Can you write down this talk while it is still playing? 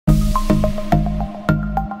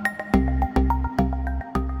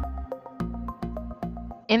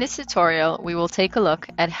In this tutorial, we will take a look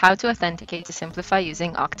at how to authenticate to Siemplify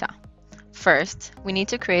using Okta. First, we need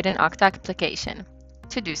to create an Okta application.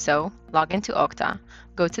 To do so, log into Okta,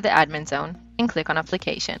 go to the Admin Zone, and click on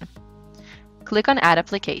Application. Click on Add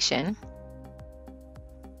Application,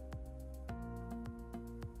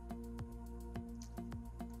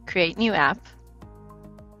 create New App,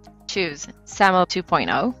 choose SAML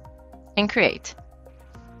 2.0, and create.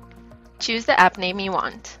 Choose the app name you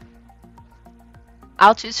want.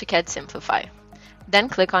 I'll choose Siemplify. Then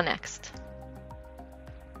click on Next.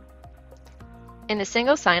 In the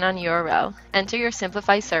single sign-on URL, enter your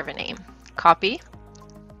Siemplify server name, copy,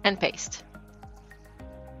 and paste.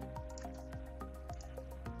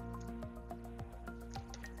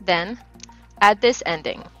 Then, add this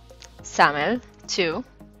ending,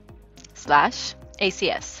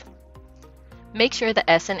 SAML2/ACS. Make sure the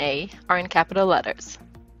S and A are in capital letters.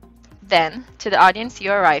 Then, to the audience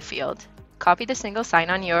URI field, copy the single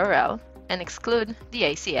sign-on URL and exclude the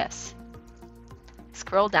ACS.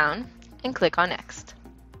 Scroll down and click on Next.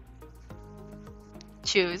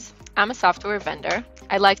 Choose I'm a software vendor.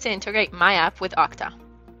 I'd like to integrate my app with Okta.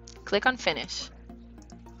 Click on Finish.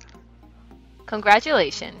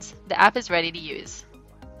 Congratulations, the app is ready to use.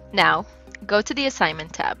 Now, go to the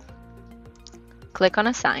Assignment tab. Click on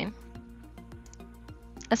Assign.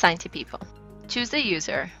 Assign to people. Choose the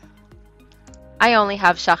user. I only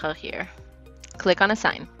have Shachar here. Click on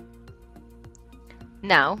Assign.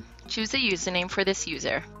 Now, choose the username for this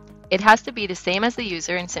user. It has to be the same as the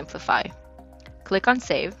user in Siemplify. Click on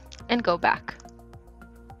Save and go back.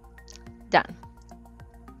 Done.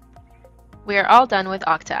 We are all done with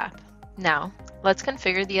Okta app. Now, let's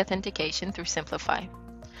configure the authentication through Siemplify.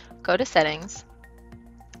 Go to Settings,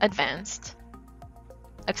 Advanced,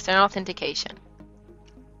 External Authentication.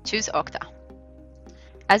 Choose Okta.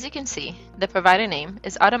 As you can see, the provider name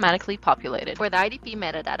is automatically populated. For the IDP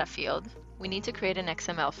metadata field, we need to create an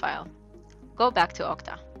XML file. Go back to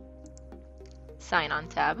Okta. Sign On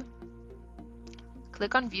tab.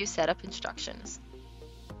 Click on View Setup Instructions.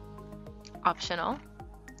 Optional.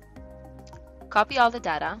 Copy all the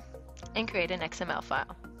data and create an XML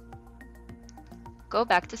file. Go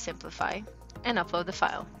back to Siemplify and upload the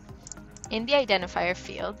file. In the identifier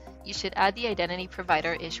field, you should add the identity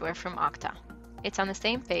provider issuer from Okta. It's on the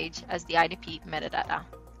same page as the IDP metadata.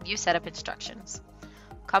 View Setup Instructions.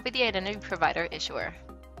 Copy the identity provider issuer.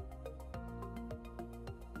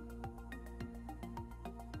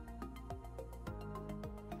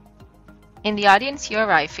 In the Audience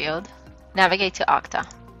URI field, navigate to Okta.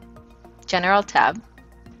 General tab,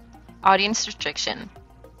 Audience Restriction.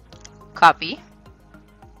 Copy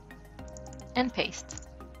and paste.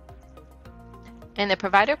 In the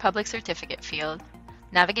Provider Public Certificate field,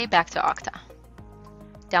 navigate back to Okta.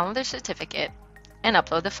 Download the certificate and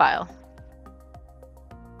upload the file.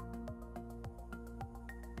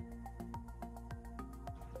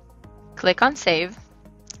 Click on Save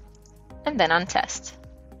and then on Test.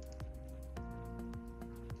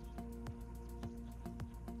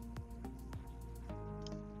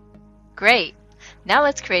 Great! Now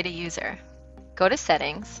let's create a user. Go to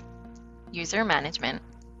Settings, User Management,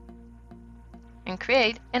 and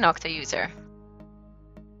create an Okta user.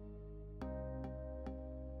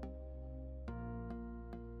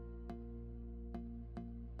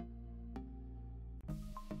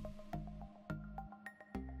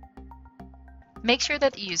 Make sure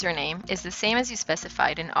that the username is the same as you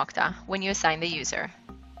specified in Okta when you assign the user.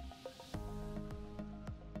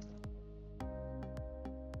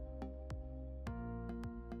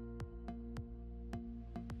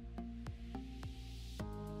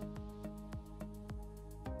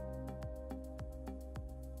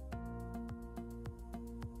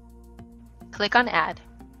 Click on Add.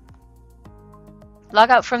 Log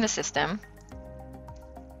out from the system,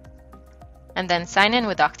 and then sign in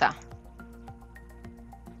with Okta.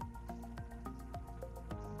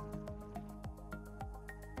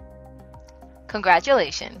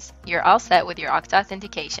 Congratulations, you're all set with your Okta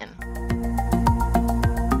authentication.